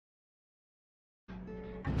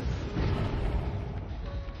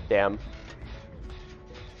Damn.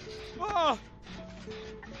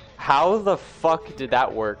 How the fuck did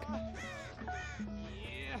that work?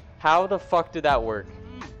 How the fuck did that work?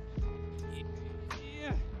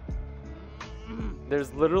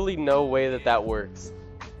 There's literally no way that that works.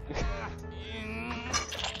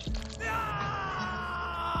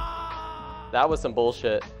 That was some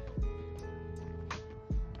bullshit.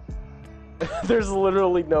 There's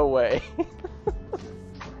literally no way.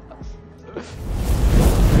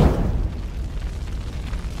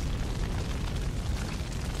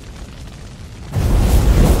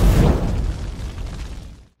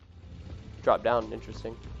 Drop down,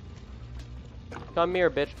 interesting. Come here,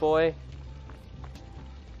 bitch boy.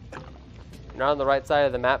 You're not on the right side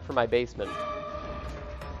of the map for my basement.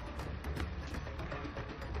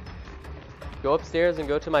 Go upstairs and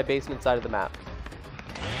go to my basement side of the map.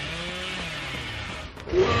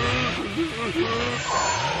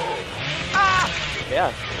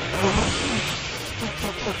 Yeah.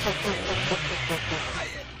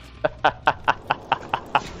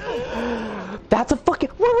 That's a fucking...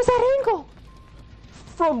 What was that angle?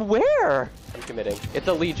 From where? I'm committing. It's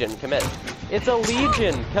a legion. Commit. It's a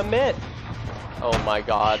legion. Commit. Oh my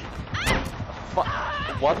god.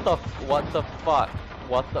 What the fuck? What the fuck?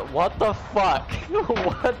 What the fuck?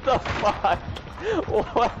 What the fuck?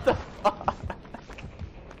 What the fuck?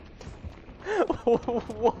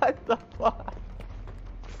 What the fuck?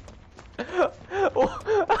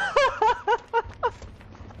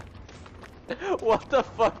 What the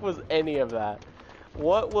fuck was any of that?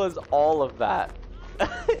 What was all of that?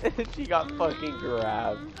 She got fucking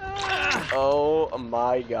grabbed. Oh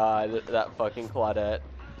my god, that fucking Claudette.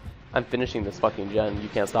 I'm finishing this fucking gen, you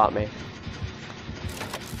can't stop me.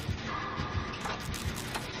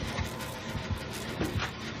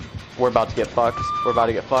 We're about to get fucked. We're about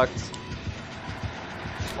to get fucked.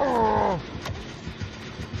 Oh.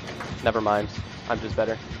 Never mind. I'm just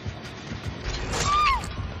better.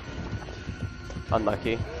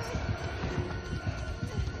 Unlucky.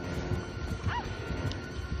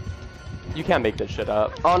 You can't make this shit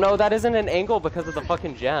up. Oh no, that isn't an angle because of the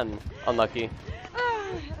fucking gen. Unlucky.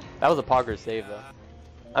 That was a Pogger save though.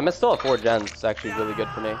 I'm still at 4 gens. It's actually really good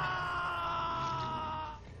for me.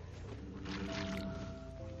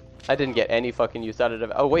 I didn't get any fucking use out of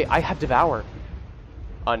it. Oh wait, I have Devour.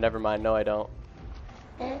 Oh, never mind. No, I don't.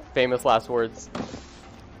 Famous last words.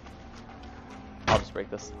 I'll just break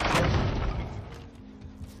this.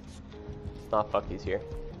 Ah, fuck, he's here.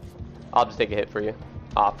 I'll just take a hit for you.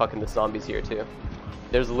 Ah, fucking the zombie's here too.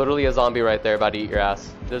 There's literally a zombie right there about to eat your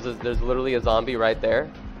ass. There's literally a zombie right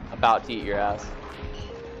there about to eat your ass.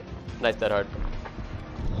 Nice dead hard.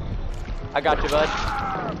 I got you, bud.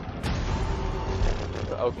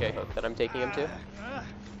 Okay, that I'm taking him to.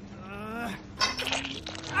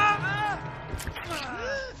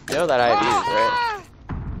 You know that I have used, right?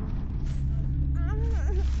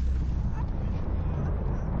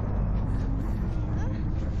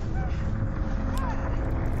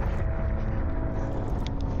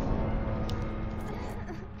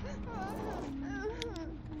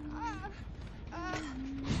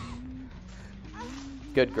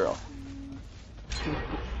 Good girl.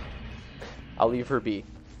 I'll leave her be.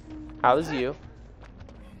 How's you?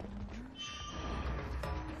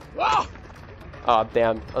 Oh,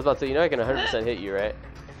 damn. I was about to say, you know I can 100% hit you, right?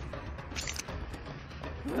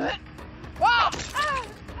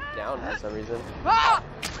 Down for some reason.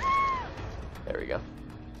 There we go.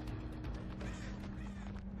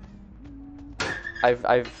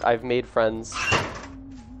 I've made friends.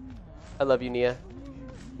 I love you, Nia.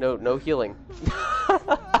 No healing.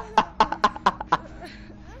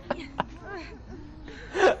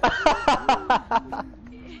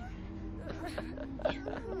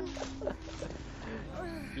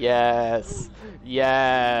 Yes.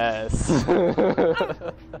 Yes.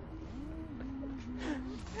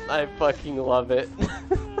 I fucking love it.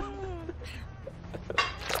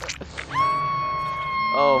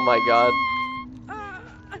 Oh my god.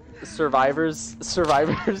 Survivors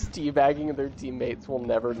teabagging their teammates will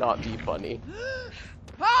never not be funny.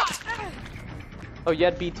 Oh, you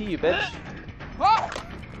had BT, you bitch.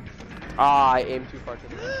 Ah, I aimed too far to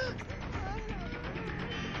the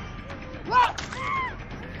right.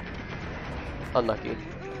 Unlucky.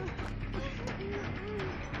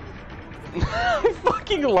 I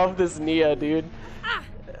fucking love this Nia, dude.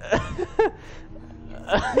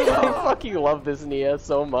 I fucking love this Nia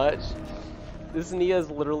so much. This Nia is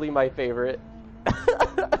literally my favorite.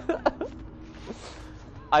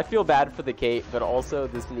 I feel bad for the Kate, but also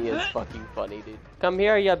this Nia is fucking funny, dude. Come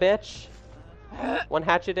here, ya bitch. One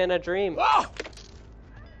hatchet in a dream.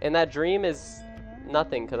 And that dream is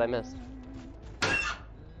nothing, because I missed.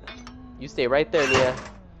 You stay right there, Nia.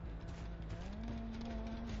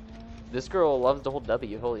 This girl loves to hold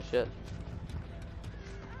W. Holy shit.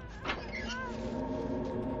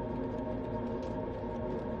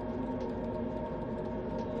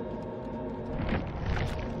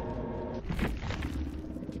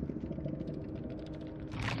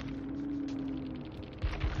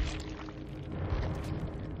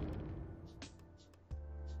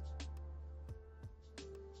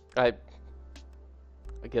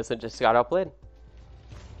 I guess I just got outplayed.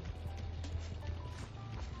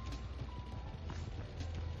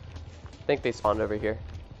 I think they spawned over here.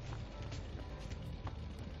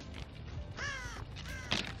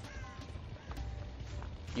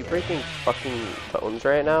 You breaking fucking bones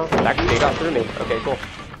right now? They got through me. Okay, cool.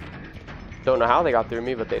 Don't know how they got through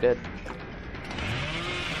me, but they did.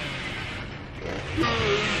 Nice.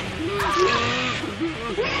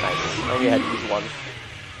 I only had to use one.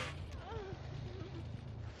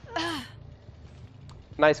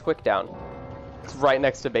 Nice quick down. It's right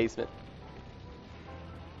next to basement.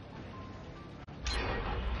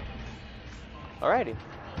 Alrighty.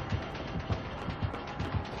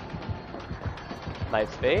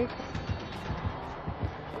 Nice fake.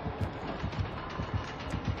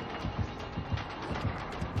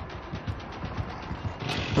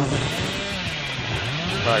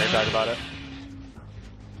 We're already talking about it.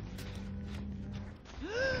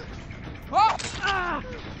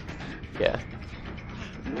 Yeah.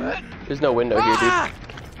 There's no window here, dude.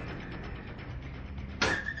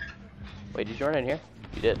 Wait, did you run in here?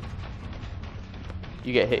 You did.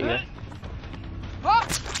 You get hit here.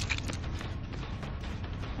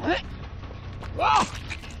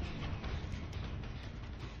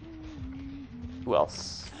 Who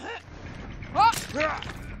else?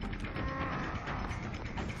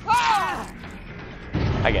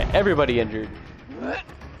 I get everybody injured.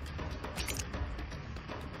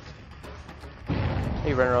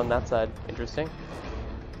 Hey, running around that side. Interesting.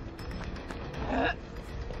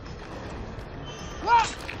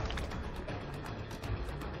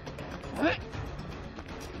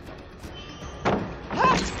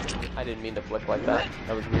 I didn't mean to flick like that.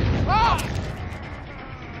 That was weird.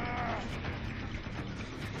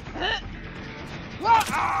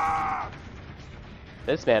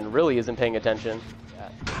 This man really isn't paying attention.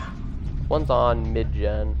 One's on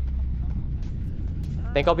mid-gen.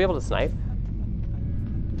 Think I'll be able to snipe?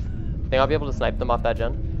 Think I'll be able to snipe them off that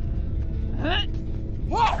gen?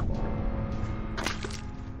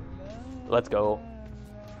 Let's go.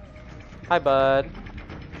 Hi, bud.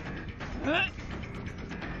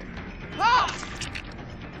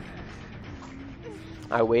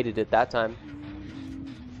 I waited it that time.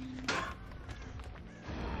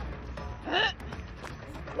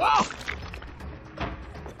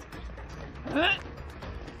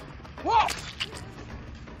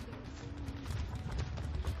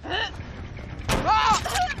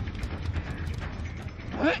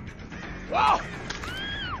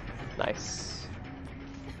 Nice.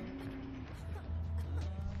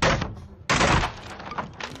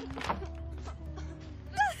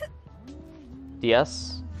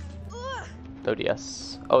 DS? No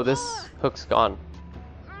DS. Oh, this hook's gone.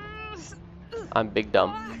 I'm big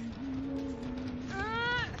dumb.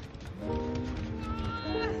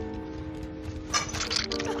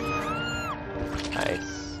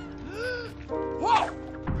 Nice.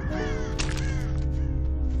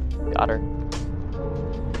 Got her.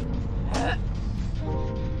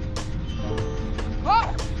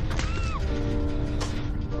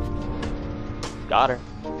 Got her.